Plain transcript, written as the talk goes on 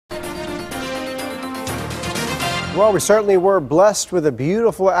Well, we certainly were blessed with a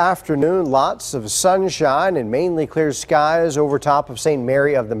beautiful afternoon. Lots of sunshine and mainly clear skies over top of St.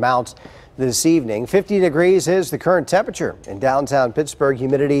 Mary of the Mount this evening. 50 degrees is the current temperature in downtown Pittsburgh.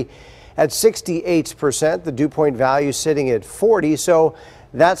 Humidity at 68%. The dew point value sitting at 40. So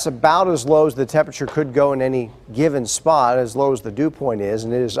that's about as low as the temperature could go in any given spot, as low as the dew point is.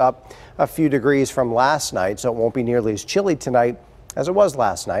 And it is up a few degrees from last night, so it won't be nearly as chilly tonight as it was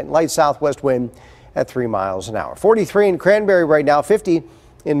last night. Light southwest wind at 3 miles an hour. 43 in Cranberry right now, 50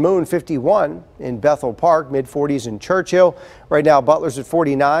 in Moon, 51 in Bethel Park, mid-40s in Churchill. Right now, Butler's at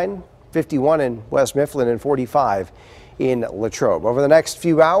 49, 51 in West Mifflin, and 45 in Latrobe. Over the next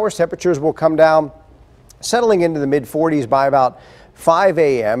few hours, temperatures will come down, settling into the mid-40s by about 5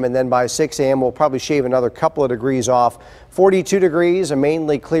 a.m. and then by 6 a.m. we'll probably shave another couple of degrees off. 42 degrees, a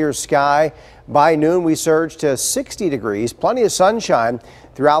mainly clear sky. By noon, we surge to 60 degrees. Plenty of sunshine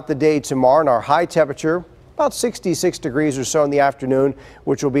throughout the day tomorrow, and our high temperature about 66 degrees or so in the afternoon,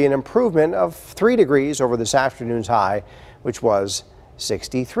 which will be an improvement of 3 degrees over this afternoon's high, which was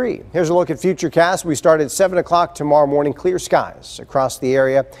 63. Here's a look at Futurecast. We start at 7 o'clock tomorrow morning. Clear skies across the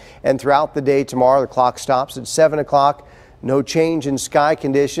area, and throughout the day tomorrow, the clock stops at 7 o'clock. No change in sky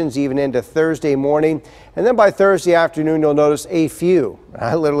conditions even into Thursday morning. And then by Thursday afternoon, you'll notice a few,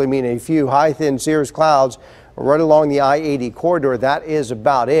 I literally mean a few, high thin cirrus clouds right along the I-80 corridor. That is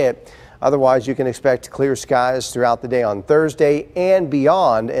about it. Otherwise, you can expect clear skies throughout the day on Thursday and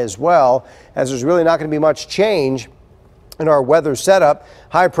beyond as well, as there's really not going to be much change in our weather setup.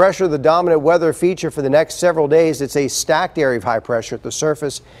 High pressure, the dominant weather feature for the next several days. It's a stacked area of high pressure at the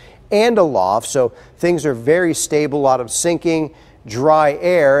surface and aloft, so things are very stable. A lot of sinking, dry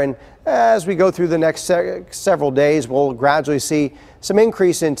air, and as we go through the next several days, we'll gradually see some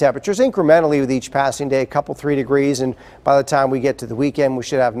increase in temperatures incrementally with each passing day, a couple 3 degrees, and by the time we get to the weekend, we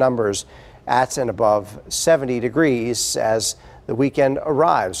should have numbers at and above 70 degrees as the weekend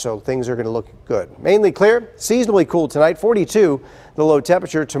arrives, so things are going to look good. Mainly clear, seasonally cool tonight, 42 the low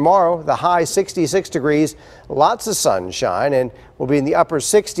temperature. Tomorrow, the high 66 degrees, lots of sunshine, and we'll be in the upper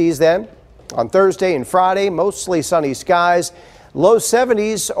 60s then on Thursday and Friday, mostly sunny skies. Low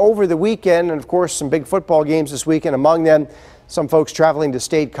 70s over the weekend, and of course some big football games this weekend, among them some folks traveling to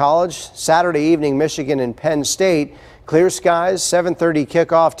State College. Saturday evening, Michigan and Penn State. Clear skies, 7:30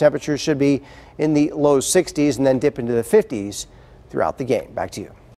 kickoff. Temperatures should be in the low 60s and then dip into the 50s throughout the game. Back to you.